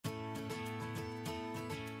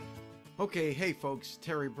Okay, hey folks,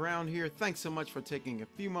 Terry Brown here. Thanks so much for taking a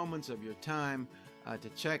few moments of your time to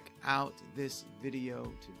check out this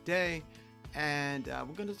video today. And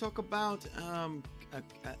we're going to talk about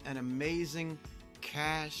an amazing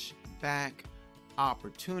cash back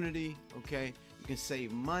opportunity. Okay, you can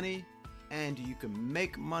save money and you can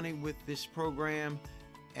make money with this program,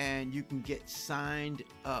 and you can get signed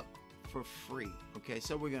up for free. Okay,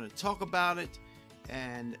 so we're going to talk about it,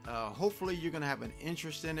 and hopefully you're going to have an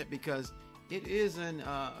interest in it, because it is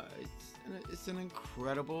it's an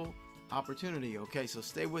incredible opportunity. Okay, so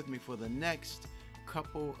stay with me for the next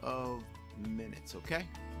couple of minutes. Okay,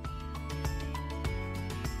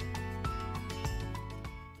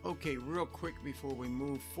 real quick before we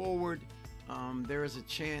move forward, there is a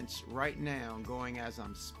chance right now, going as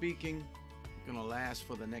I'm speaking, gonna last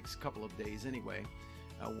for the next couple of days anyway,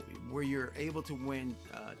 where you're able to win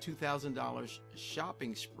 $2,000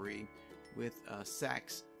 shopping spree with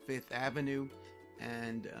Saks Fifth Avenue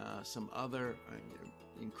and some other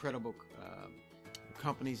incredible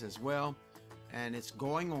companies as well. And it's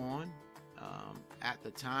going on at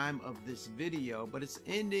the time of this video, but it's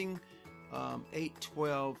ending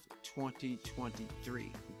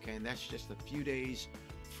 8/12/2023. Okay, and that's just a few days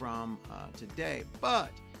from today.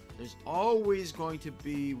 But there's always going to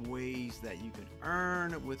be ways that you can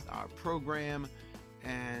earn with our program,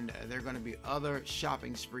 and there are going to be other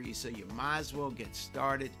shopping sprees, so you might as well get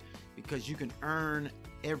started, because you can earn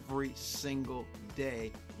every single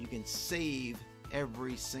day. You can save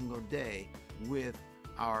every single day with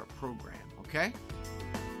our program.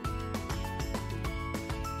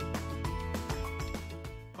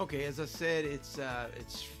 Okay, as I said,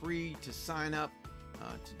 it's free to sign up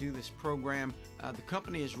to do this program. The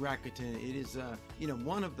company is Rakuten. It is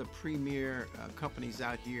one of the premier companies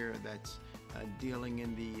out here that's dealing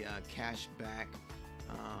in the cashback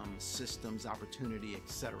systems, opportunity,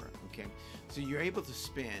 etc. Okay, so you're able to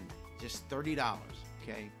spend just $30.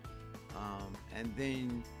 Okay, and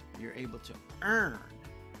then you're able to earn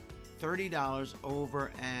 $30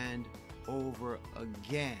 over and over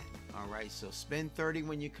again. All right, so spend 30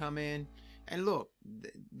 when you come in, and look,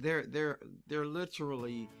 they're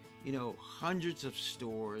literally, hundreds of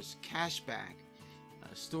stores, cashback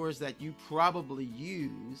stores that you probably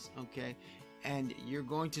use. Okay, and you're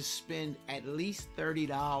going to spend at least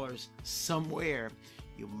 $30 somewhere.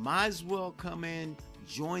 You might as well come in,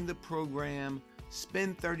 join the program,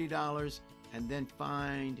 spend $30, and then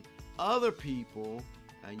find other people.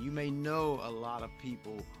 You may know a lot of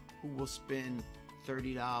people who will spend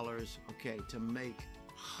 $30, okay, to make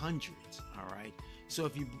hundreds. All right, so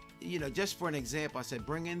if you just for an example, I said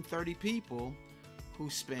bring in 30 people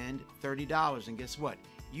who spend $30, and guess what?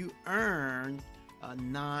 You earn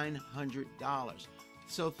 $900.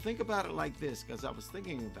 So think about it like this, because I was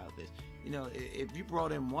thinking about this. If you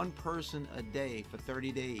brought in one person a day for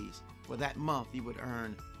 30 days, for that month you would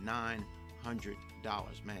earn $900.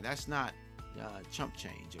 Man, that's not chump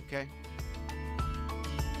change.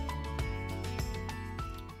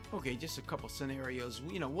 Okay, just a couple scenarios.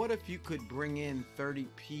 What if you could bring in 30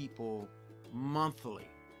 people monthly,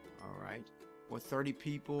 all right, or 30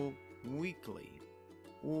 people weekly,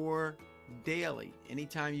 or daily?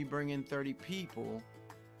 Anytime you bring in 30 people,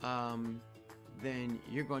 then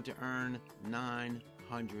you're going to earn $900.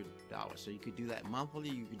 So you could do that monthly,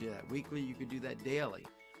 you could do that weekly, you could do that daily.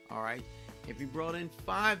 All right, if you brought in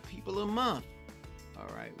 5 people a month, all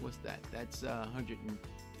right, what's that? That's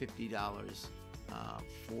 $150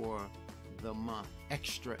 for the month,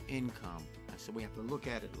 extra income. So we have to look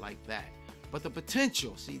at it like that. But the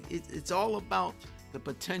potential, see, it's all about the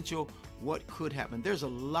potential, what could happen. There's a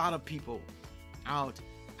lot of people out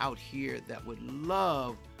here that would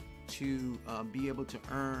love to be able to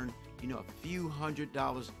earn a few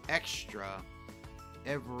 $100s extra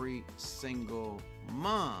every single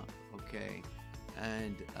month. Okay,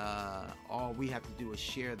 and all we have to do is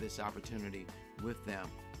share this opportunity with them.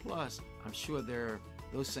 Plus, I'm sure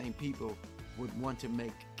those same people would want to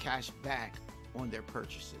make cash back on their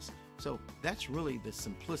purchases. So that's really the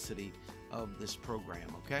simplicity of this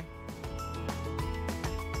program. Okay.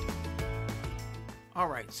 All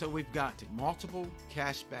right, so we've got multiple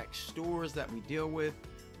cashback stores that we deal with.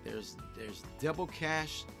 There's double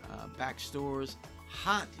cash back stores,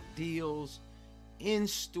 hot deals,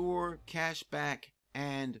 in-store cashback,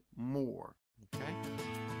 and more. Okay.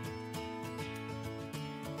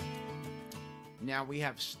 Now we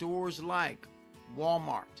have stores like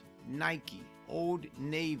Walmart, Nike, Old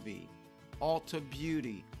Navy, Ulta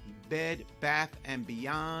Beauty, Bed Bath &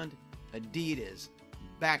 Beyond, Adidas,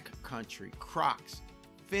 Backcountry, Crocs,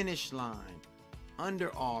 Finish Line,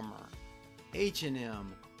 Under Armour,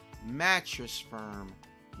 H&M, Mattress Firm,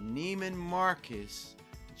 Neiman Marcus,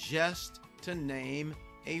 just to name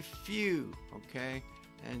a few, okay?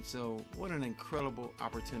 And so what an incredible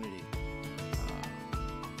opportunity.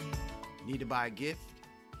 Need to buy a gift,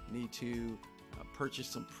 need to purchase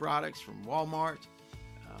some products from Walmart,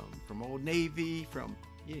 from Old Navy,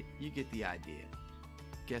 you get the idea.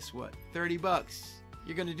 Guess what? 30 bucks.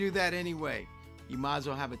 You're gonna do that anyway. You might as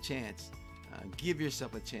well have a chance. Give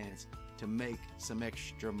yourself a chance to make some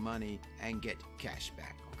extra money and get cash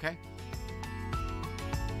back, okay?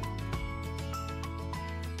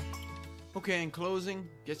 Okay, in closing,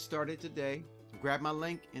 get started today. Grab my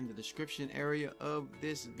link in the description area of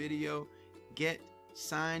this video. Get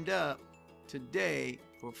signed up today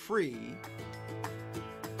for free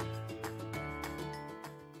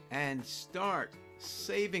and start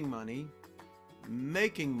saving money,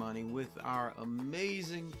 making money with our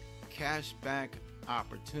amazing cashback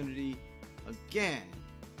opportunity. Again,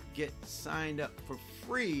 get signed up for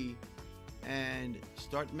free and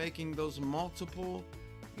start making those multiple,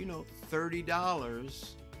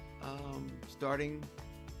 $30 starting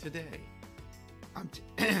today.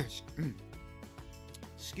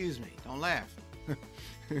 Excuse me, don't laugh.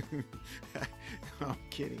 I'm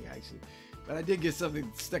kidding, actually. But I did get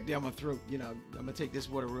something stuck down my throat. I'm gonna take this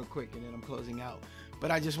water real quick and then I'm closing out. But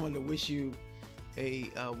I just wanted to wish you a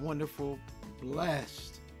wonderful,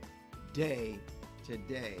 blessed day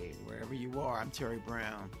today, wherever you are. I'm Terry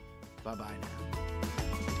Brown. Bye-bye now.